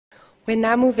We're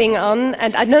now moving on,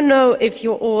 and I don't know if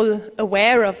you're all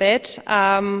aware of it,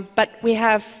 but we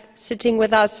have sitting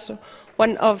with us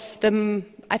one of the,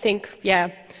 I think, yeah,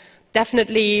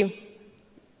 definitely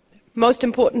most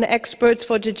important experts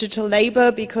for digital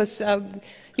labor, because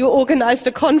you organized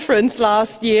a conference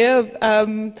last year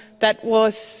that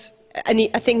was, and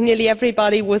I think nearly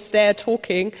everybody was there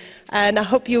talking, and I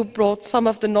hope you brought some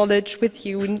of the knowledge with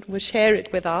you and will share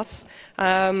it with us.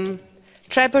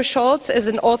 Trebor Scholz is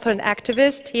an author and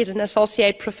activist. He's an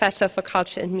associate professor for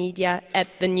culture and media at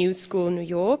the New School, New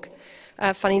York.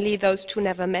 Funnily, those two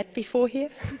never met before here.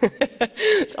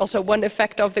 It's also one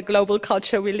effect of the global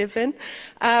culture we live in.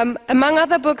 Among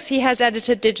other books, he has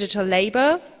edited Digital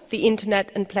Labor, The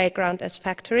Internet and Playground as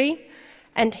Factory,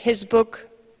 and his book,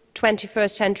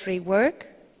 21st Century Work,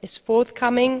 is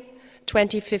forthcoming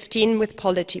 2015 with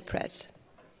Polity Press.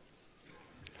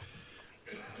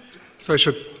 So I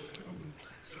should,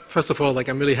 first of all,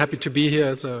 I'm really happy to be here.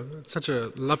 It's such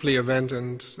a lovely event,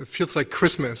 and it feels like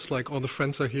Christmas, like all the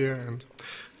friends are here, and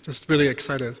just really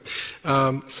excited.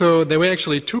 So there were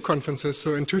actually two conferences.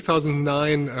 So in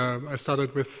 2009, I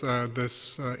started with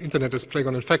this Internet as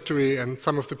Playground and Factory, and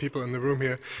some of the people in the room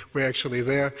here were actually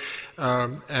there.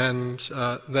 And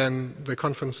then the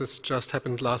conferences just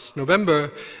happened last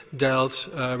November, dealt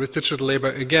with digital labor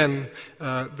again,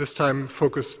 this time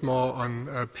focused more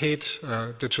on paid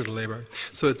digital labor.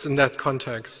 So it's in that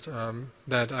context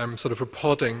that I'm sort of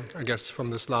reporting, I guess,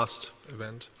 from this last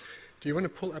event. Do you want to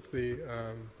pull up the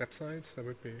website? That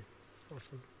would be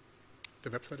awesome.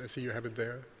 The website, I see you have it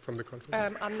there from the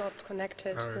conference. I'm not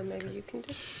connected, but maybe you can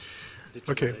do.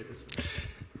 Okay.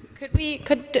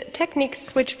 Could Technique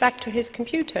switch back to his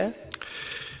computer?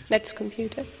 Let's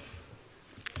computer.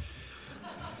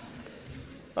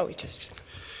 Oh, we just.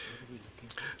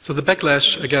 So the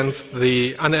backlash against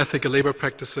the unethical labor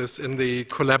practices in the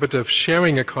collaborative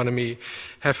sharing economy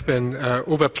have been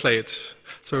overplayed.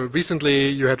 So recently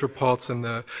you had reports in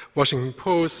the Washington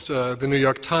Post, the New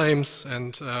York Times,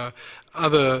 and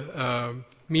other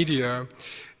media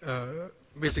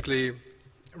basically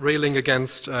railing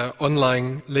against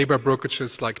online labor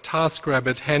brokerages like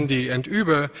TaskRabbit, Handy, and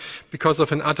Uber because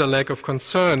of an utter lack of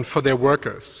concern for their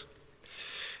workers.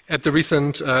 At the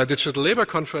recent Digital Labor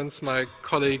Conference, my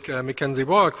colleague Mackenzie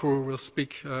Walk, who will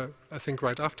speak, I think,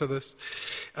 right after this,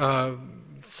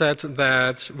 said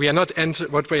that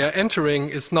what we are entering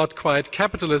is not quite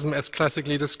capitalism as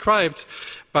classically described,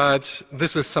 but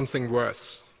this is something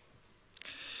worse.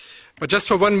 But just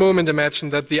for one moment, imagine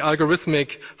that the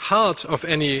algorithmic heart of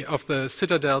any of the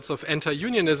citadels of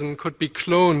anti-unionism could be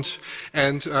cloned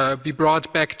and be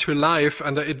brought back to life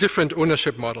under a different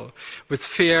ownership model, with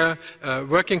fair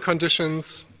working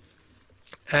conditions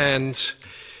and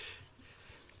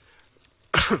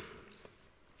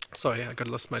sorry, I got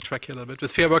lost my track here a little bit.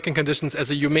 With fair working conditions as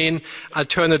a humane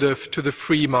alternative to the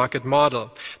free market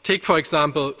model. Take, for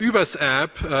example, Uber's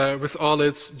app with all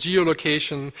its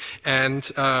geolocation and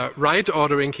ride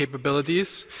ordering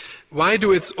capabilities. Why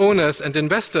do its owners and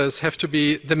investors have to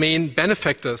be the main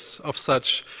benefactors of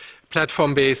such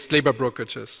platform-based labor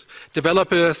brokerages?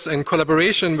 Developers, in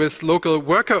collaboration with local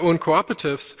worker-owned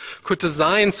cooperatives, could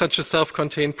design such a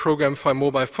self-contained program for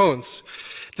mobile phones.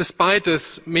 Despite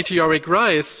this meteoric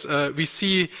rise, we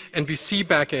see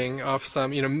backing of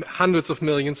some hundreds of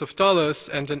millions of dollars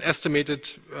and an estimated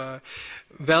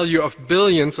value of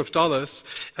billions of dollars,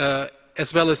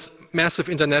 as well as massive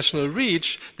international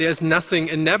reach. There is nothing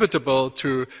inevitable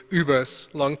to Uber's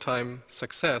long-term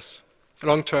success.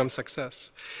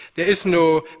 There is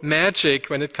no magic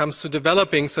when it comes to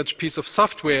developing such a piece of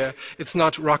software. It's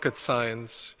not rocket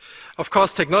science. Of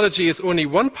course, technology is only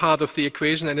one part of the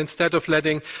equation, and instead of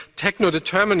letting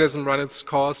techno-determinism run its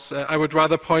course, I would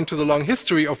rather point to the long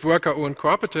history of worker-owned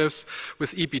cooperatives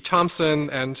with E.P. Thompson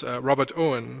and Robert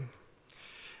Owen.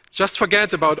 Just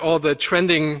forget about all the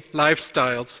trending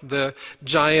lifestyles. The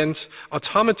giant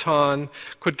automaton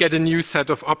could get a new set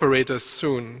of operators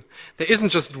soon. There isn't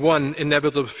just one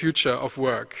inevitable future of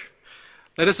work.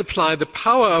 Let us apply the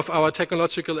power of our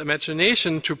technological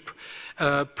imagination to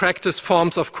practice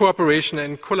forms of cooperation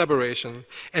and collaboration.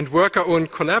 And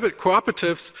worker-owned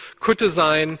cooperatives could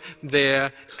design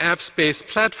their apps-based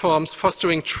platforms,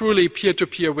 fostering truly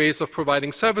peer-to-peer ways of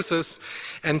providing services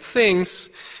and things,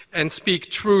 and speak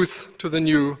truth to the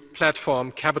new platform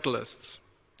capitalists.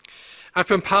 I've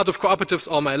been part of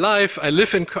cooperatives all my life. I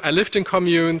lived in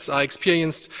communes. I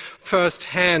experienced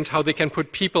firsthand how they can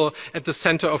put people at the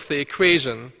center of the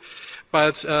equation.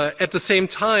 But at the same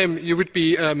time, you would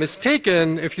be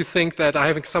mistaken if you think that I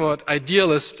have a somewhat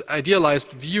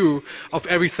idealized view of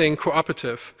everything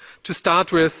cooperative. To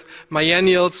start with,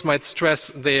 millennials might stress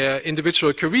their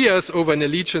individual careers over an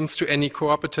allegiance to any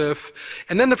cooperative.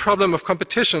 And then the problem of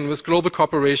competition with global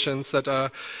corporations that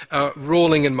are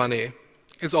rolling in money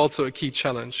is also a key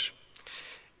challenge.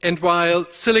 And while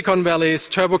Silicon Valley's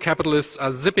turbo capitalists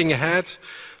are zipping ahead,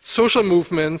 social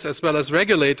movements as well as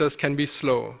regulators can be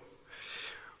slow.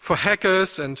 For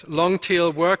hackers and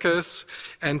long-tail workers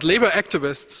and labor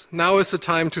activists, now is the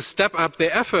time to step up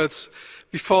their efforts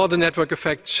before the network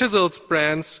effect chisels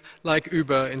brands like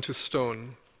Uber into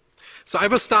stone. So I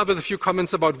will start with a few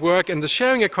comments about work and the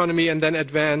sharing economy and then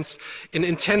advance an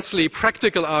intensely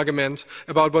practical argument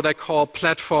about what I call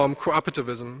platform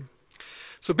cooperativism.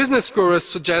 So business gurus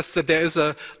suggest that there is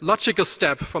a logical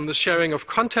step from the sharing of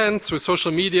content through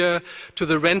social media to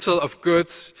the rental of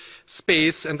goods,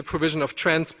 space, and the provision of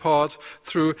transport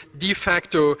through de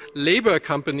facto labor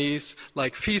companies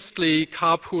like Feastly,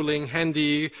 Carpooling,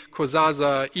 Handy,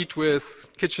 Kozaza, Eat With,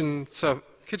 Kitchen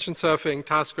Surfing,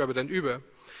 TaskRabbit, and Uber.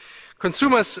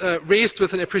 Consumers raised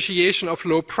with an appreciation of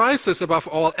low prices above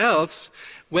all else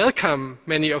welcome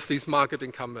many of these market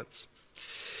incumbents.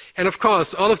 And of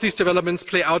course, all of these developments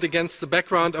play out against the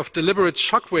background of deliberate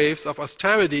shockwaves of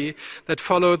austerity that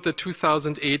followed the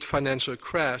 2008 financial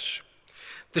crash.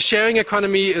 The sharing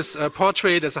economy is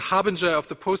portrayed as a harbinger of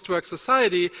the post-work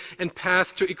society and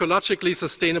path to ecologically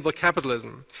sustainable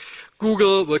capitalism.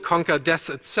 Google will conquer death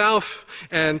itself,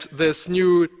 and this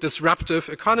new disruptive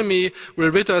economy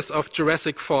will rid us of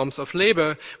Jurassic forms of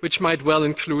labor, which might well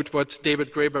include what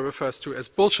David Graeber refers to as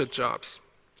bullshit jobs.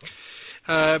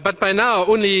 But by now,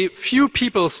 only few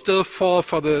people still fall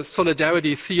for the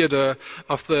solidarity theater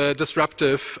of the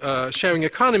disruptive sharing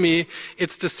economy,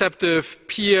 its deceptive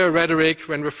peer rhetoric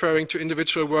when referring to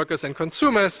individual workers and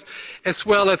consumers, as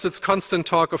well as its constant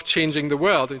talk of changing the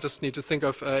world. You just need to think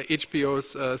of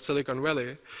HBO's Silicon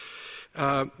Valley.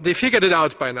 They figured it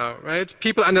out by now, right?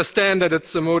 People understand that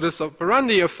it's the modus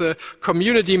operandi of the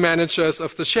community managers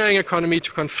of the sharing economy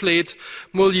to conflate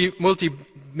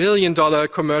multi-million-dollar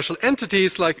commercial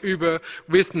entities like Uber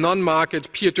with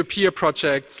non-market peer-to-peer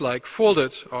projects like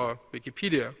Folded or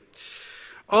Wikipedia.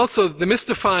 Also, the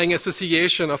mystifying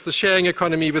association of the sharing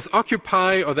economy with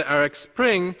Occupy or the Arab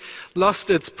Spring lost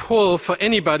its pull for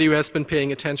anybody who has been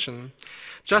paying attention.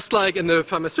 Just like in the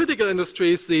pharmaceutical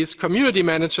industries, these community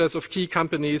managers of key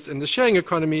companies in the sharing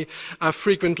economy are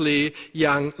frequently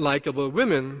young, likable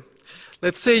women.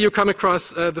 Let's say you come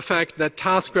across the fact that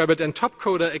TaskRabbit and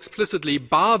Topcoder explicitly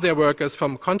bar their workers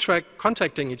from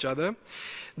contacting each other.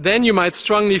 Then you might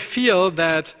strongly feel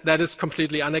that that is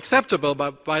completely unacceptable,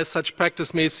 but while such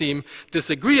practice may seem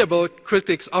disagreeable,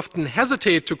 critics often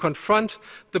hesitate to confront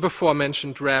the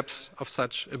before-mentioned raps of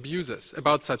such abuses,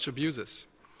 about such abuses.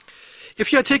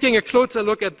 If you are taking a closer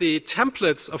look at the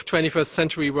templates of 21st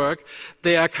century work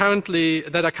that are currently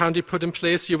put in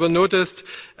place, you will notice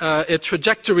a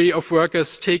trajectory of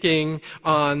workers taking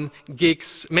on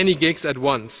gigs, many gigs at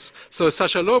once. So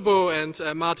Sasha Lobo and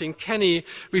Martin Kenny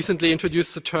recently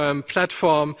introduced the term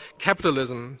platform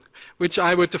capitalism, which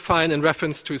I would define in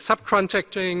reference to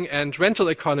subcontracting and rental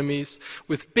economies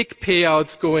with big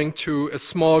payouts going to a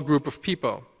small group of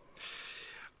people.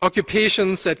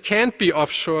 Occupations that can't be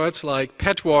offshored, like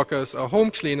pet walkers or home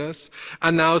cleaners,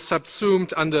 are now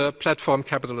subsumed under platform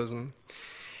capitalism.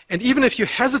 And even if you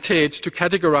hesitate to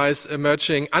categorize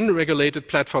emerging unregulated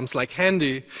platforms like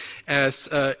Handy as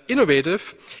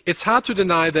innovative, it's hard to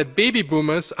deny that baby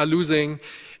boomers are losing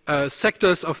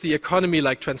sectors of the economy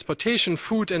like transportation,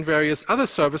 food, and various other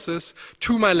services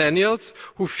to millennials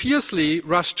who fiercely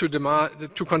rush to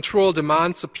control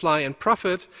demand, supply, and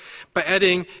profit by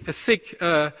adding a thick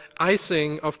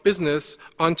icing of business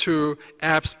onto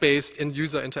apps based in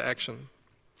user interaction.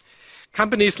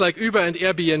 Companies like Uber and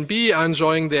Airbnb are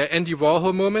enjoying their Andy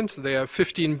Warhol moment, their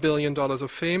 $15 billion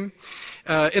of fame,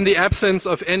 in the absence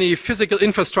of any physical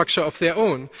infrastructure of their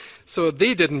own. So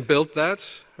they didn't build that,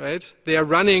 right? They are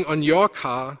running on your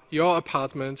car, your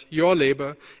apartment, your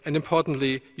labor, and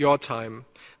importantly, your time.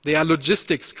 They are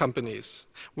logistics companies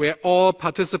where all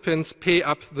participants pay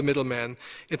up the middleman.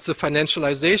 It's a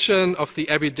financialization of the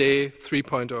everyday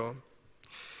 3.0.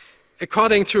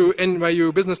 According to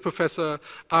NYU business professor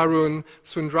Arun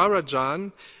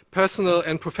Sundararajan, personal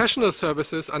and professional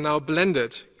services are now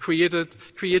blended,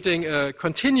 creating a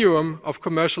continuum of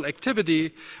commercial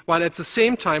activity, while at the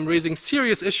same time raising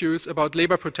serious issues about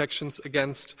labor protections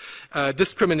against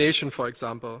discrimination, for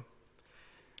example.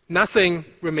 Nothing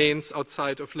remains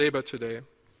outside of labor today.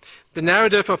 The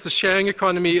narrative of the sharing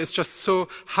economy is just so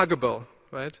huggable,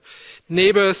 right?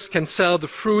 Neighbors can sell the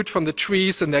fruit from the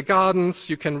trees in their gardens.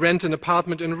 You can rent an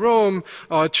apartment in Rome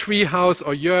or a tree house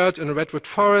or yurt in a redwood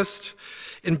forest.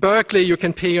 In Berkeley, you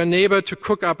can pay your neighbor to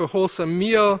cook up a wholesome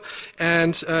meal,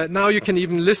 and now you can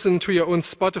even listen to your own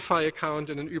Spotify account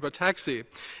in an Uber taxi.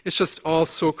 It's just all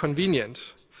so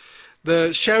convenient.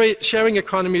 The sharing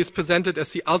economy is presented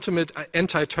as the ultimate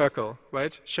anti-Turkle,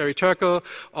 right? Sherry Turkle,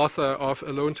 author of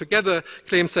Alone Together,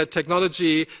 claims that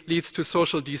technology leads to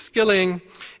social de-skilling.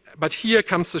 But here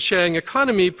comes the sharing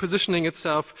economy positioning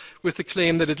itself with the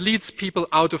claim that it leads people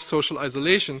out of social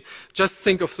isolation. Just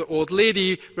think of the old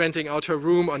lady renting out her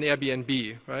room on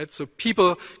Airbnb, right? So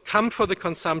people come for the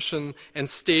consumption and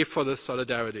stay for the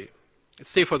solidarity.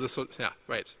 Stay for the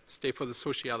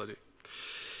sociality.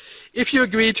 If you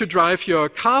agree to drive your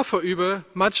car for Uber,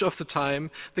 much of the time,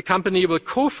 the company will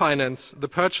co-finance the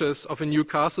purchase of a new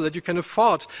car so that you can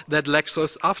afford that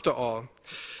Lexus after all.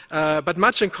 But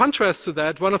much in contrast to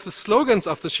that, one of the slogans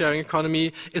of the sharing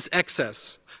economy is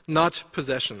access, not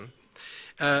possession.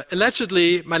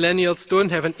 Allegedly, millennials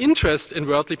don't have an interest in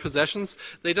worldly possessions,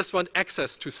 they just want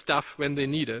access to stuff when they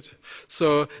need it.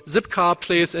 So Zipcar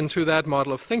plays into that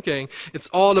model of thinking. It's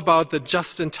all about the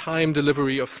just-in-time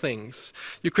delivery of things.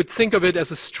 You could think of it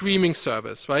as a streaming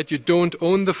service, right? You don't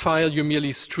own the file, you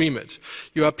merely stream it.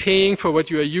 You are paying for what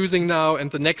you are using now,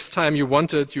 and the next time you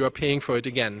want it, you are paying for it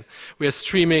again. We are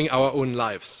streaming our own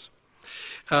lives.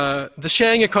 The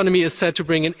sharing economy is said to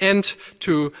bring an end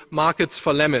to markets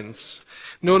for lemons.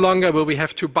 No longer will we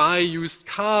have to buy used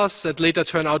cars that later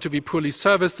turn out to be poorly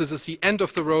serviced. This is the end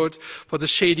of the road for the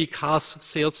shady cars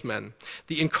salesman,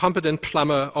 the incompetent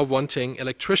plumber or wanting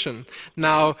electrician.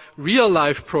 Now,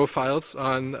 real-life profiles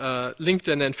on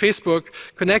LinkedIn and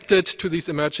Facebook connected to these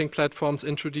emerging platforms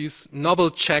introduce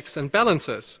novel checks and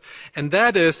balances. And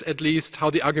that is at least how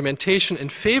the argumentation in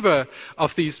favor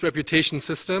of these reputation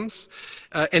systems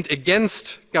and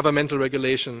against governmental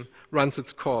regulation runs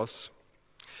its course.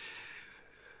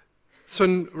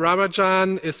 Sun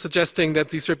Rabajan is suggesting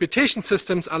that these reputation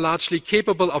systems are largely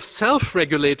capable of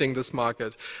self-regulating this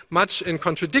market, much in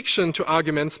contradiction to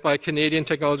arguments by Canadian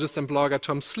technologist and blogger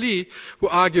Tom Slee, who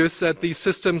argues that these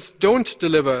systems don't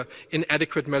deliver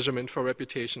inadequate measurement for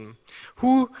reputation.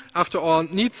 Who, after all,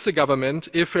 needs the government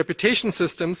if reputation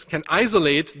systems can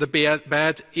isolate the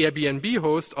bad Airbnb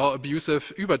host or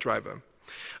abusive Uber driver?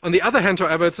 On the other hand,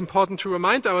 however, it's important to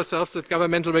remind ourselves that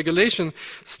governmental regulation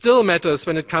still matters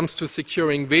when it comes to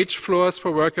securing wage floors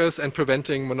for workers and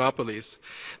preventing monopolies.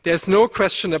 There's no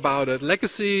question about it.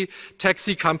 Legacy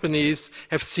taxi companies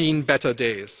have seen better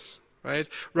days. Right?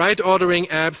 Ride-ordering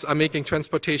apps are making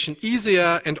transportation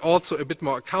easier and also a bit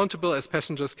more accountable, as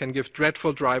passengers can give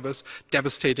dreadful drivers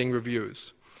devastating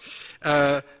reviews.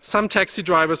 Some taxi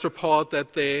drivers report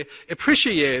that they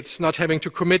appreciate not having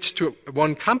to commit to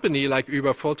one company like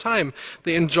Uber full-time.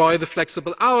 They enjoy the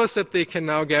flexible hours that they can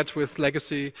now get with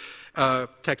legacy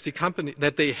taxi company,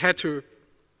 that they had to,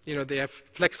 they have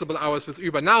flexible hours with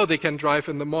Uber. Now they can drive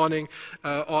in the morning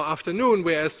or afternoon,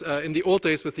 whereas in the old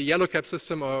days with the yellow cab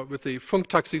system or with the Funk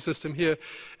taxi system here,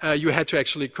 you had to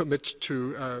actually commit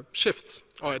to shifts,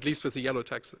 or at least with the yellow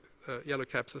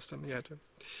cab system. You had to.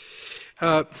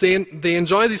 They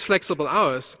enjoy these flexible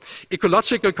hours.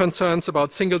 Ecological concerns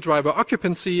about single driver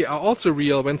occupancy are also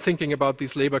real when thinking about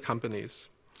these labor companies.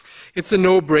 It's a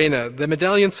no-brainer. The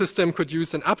medallion system could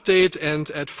use an update, and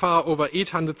at far over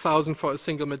 800,000 for a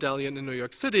single medallion in New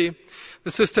York City, the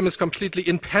system is completely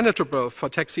impenetrable for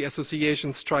taxi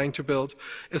associations trying to build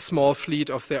a small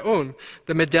fleet of their own.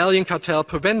 The medallion cartel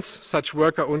prevents such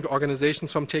worker-owned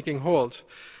organizations from taking hold.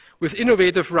 With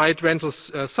innovative ride rental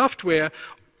software,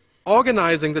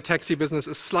 organizing the taxi business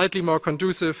is slightly more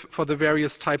conducive for the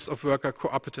various types of worker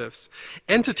cooperatives.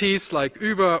 Entities like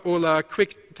Uber, Ola,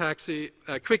 Quick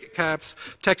Cabs,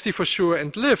 Taxi for Sure,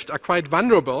 and Lyft are quite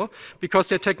vulnerable because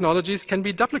their technologies can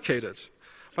be duplicated.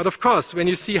 But of course, when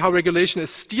you see how regulation is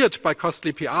steered by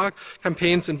costly PR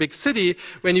campaigns in big city,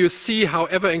 when you see how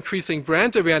ever-increasing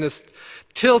brand awareness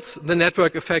tilts the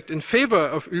network effect in favor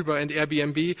of Uber and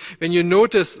Airbnb, when you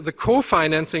notice the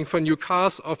co-financing for new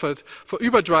cars offered for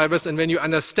Uber drivers, and when you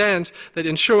understand that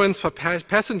insurance for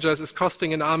passengers is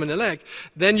costing an arm and a leg,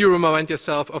 then you remind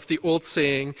yourself of the old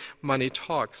saying, money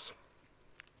talks.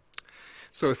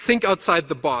 So think outside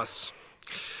the box.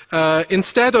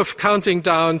 Instead of counting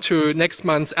down to next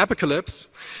month's apocalypse,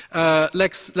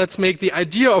 let's make the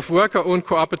idea of worker-owned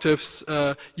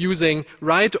cooperatives using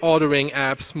ride-ordering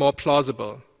apps more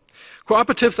plausible.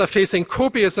 Cooperatives are facing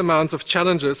copious amounts of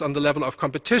challenges on the level of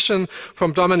competition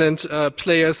from dominant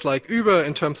players like Uber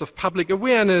in terms of public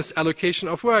awareness, allocation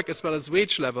of work, as well as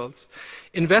wage levels.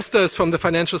 Investors from the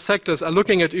financial sectors are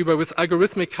looking at Uber with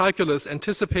algorithmic calculus,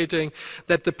 anticipating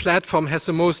that the platform has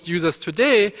the most users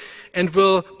today and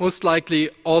will most likely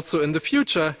also in the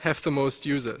future have the most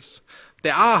users.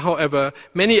 There are, however,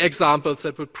 many examples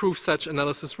that would prove such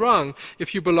analysis wrong.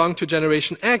 If you belong to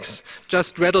Generation X,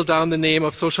 just rattle down the name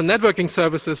of social networking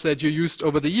services that you used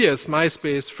over the years,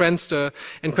 MySpace, Friendster,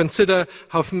 and consider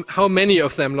how many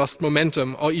of them lost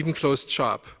momentum or even closed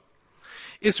shop.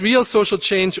 Is real social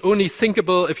change only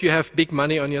thinkable if you have big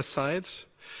money on your side?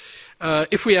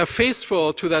 If we are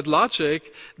faithful to that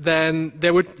logic, then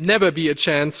there would never be a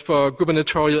chance for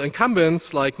gubernatorial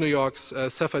incumbents like New York's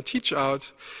Safa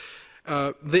Teachout.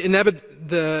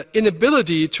 The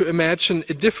inability to imagine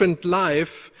a different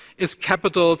life is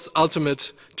capital's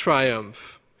ultimate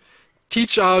triumph.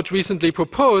 Teachout recently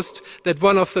proposed that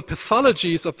one of the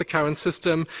pathologies of the current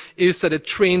system is that it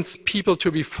trains people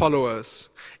to be followers.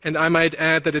 And I might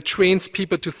add that it trains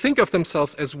people to think of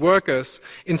themselves as workers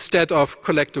instead of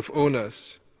collective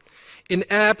owners. An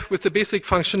app with the basic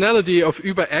functionality of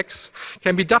UberX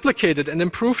can be duplicated and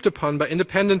improved upon by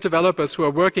independent developers who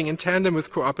are working in tandem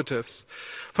with cooperatives.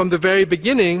 From the very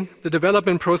beginning, the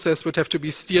development process would have to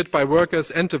be steered by workers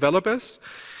and developers,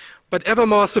 but ever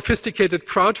more sophisticated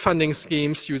crowdfunding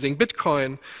schemes using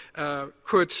Bitcoin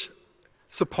could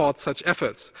support such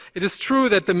efforts. It is true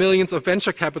that the millions of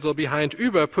venture capital behind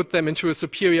Uber put them into a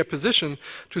superior position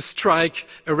to strike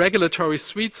a regulatory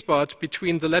sweet spot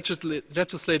between the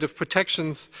legislative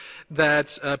protections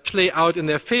that play out in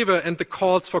their favor and the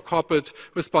calls for corporate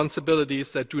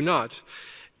responsibilities that do not.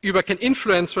 Uber can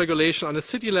influence regulation on a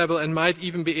city level and might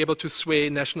even be able to sway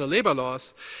national labor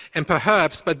laws. And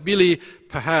perhaps, but really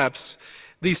perhaps,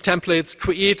 these templates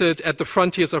created at the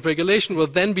frontiers of regulation will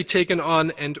then be taken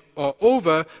on and or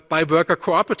over by worker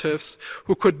cooperatives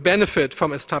who could benefit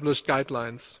from established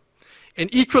guidelines. An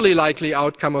equally likely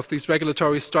outcome of these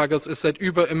regulatory struggles is that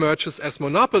Uber emerges as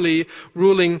monopoly,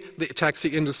 ruling the taxi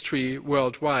industry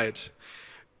worldwide.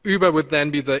 Uber would then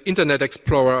be the Internet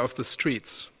Explorer of the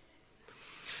streets.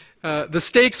 The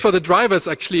stakes for the drivers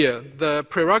are clear. The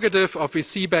prerogative of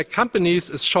VC-backed companies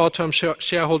is short-term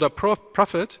shareholder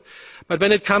profit, but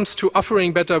when it comes to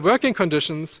offering better working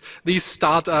conditions, these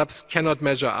startups cannot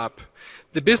measure up.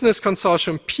 The business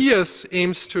consortium Peers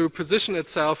aims to position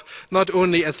itself not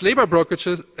only as labor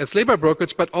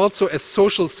brokerage, but also as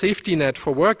social safety net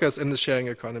for workers in the sharing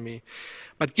economy.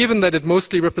 But given that it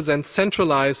mostly represents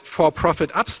centralized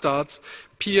for-profit upstarts,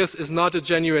 Peers is not a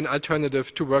genuine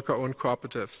alternative to worker-owned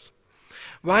cooperatives.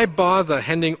 Why bother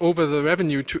handing over the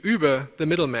revenue to Uber, the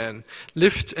middleman?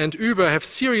 Lyft and Uber have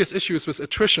serious issues with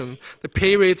attrition. The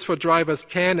pay rates for drivers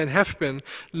can and have been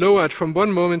lowered from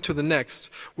one moment to the next.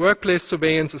 Workplace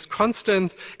surveillance is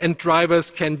constant, and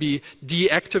drivers can be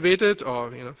deactivated,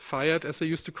 or fired, as they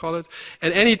used to call it,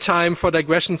 at any time for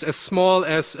digressions as small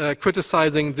as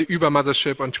criticizing the Uber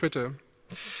mothership on Twitter.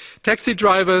 Taxi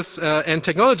drivers and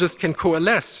technologists can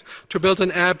coalesce to build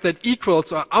an app that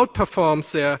equals or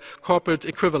outperforms their corporate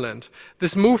equivalent.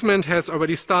 This movement has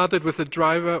already started with a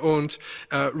driver-owned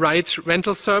ride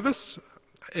rental service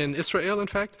in Israel, in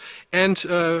fact, and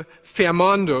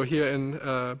Fairmondo here in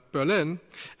Berlin,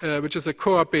 which is a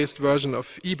co-op-based version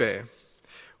of eBay.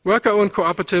 Worker-owned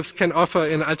cooperatives can offer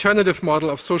an alternative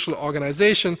model of social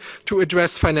organization to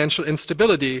address financial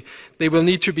instability. They will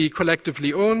need to be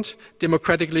collectively owned,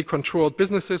 democratically controlled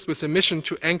businesses with a mission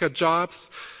to anchor jobs,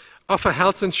 offer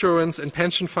health insurance and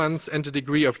pension funds, and a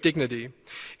degree of dignity.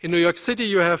 In New York City,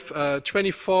 you have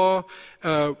 24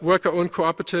 worker-owned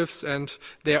cooperatives, and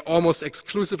they're almost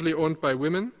exclusively owned by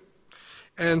women.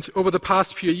 And over the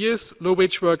past few years,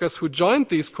 low-wage workers who joined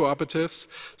these cooperatives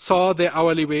saw their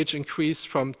hourly wage increase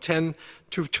from $10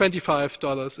 to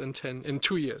 $25 in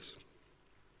 2 years.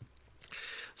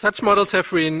 Such models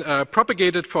have been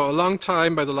propagated for a long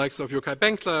time by the likes of Yochai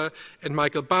Benkler and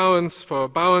Michael Bunz. For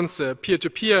Bunz, a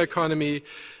peer-to-peer economy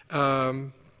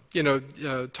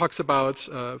talks about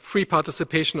free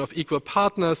participation of equal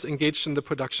partners engaged in the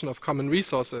production of common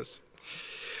resources.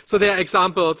 So there are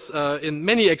examples,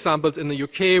 many examples in the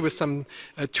UK with some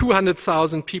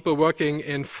 200,000 people working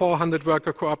in 400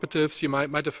 worker cooperatives. You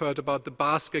might have heard about the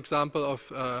Basque example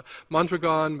of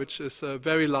Mondragon, which is a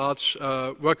very large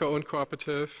worker-owned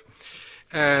cooperative.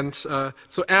 And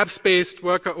so apps-based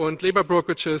worker-owned labor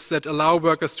brokerages that allow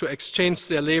workers to exchange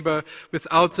their labor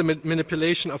without the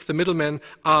manipulation of the middlemen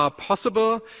are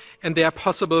possible, and they are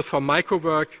possible for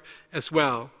micro-work as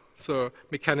well. So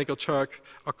Mechanical Turk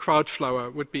or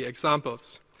Crowdflower would be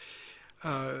examples.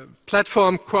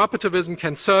 platform cooperativism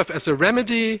can serve as a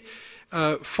remedy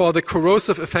for the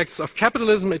corrosive effects of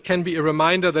capitalism. It can be a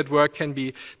reminder that work can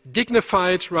be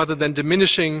dignified rather than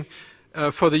diminishing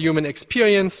for the human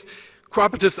experience.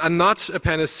 Cooperatives are not a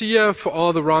panacea for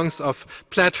all the wrongs of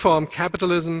platform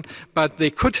capitalism, but they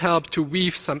could help to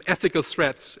weave some ethical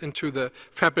threads into the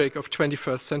fabric of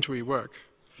 21st century work.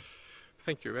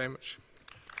 Thank you very much.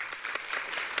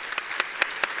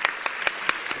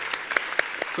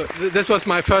 So this was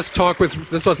my first talk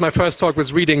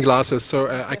with reading glasses. So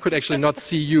I could actually not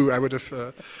see you. I would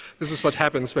have. This is what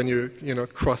happens when you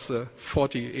cross the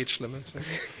 40 age limit.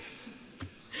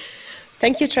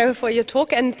 Thank you, Trevor, for your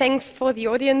talk, and thanks for the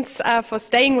audience for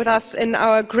staying with us in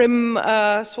our grim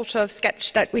sort of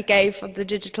sketch that we gave of the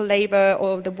digital labor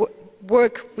or the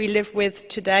work we live with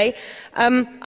today.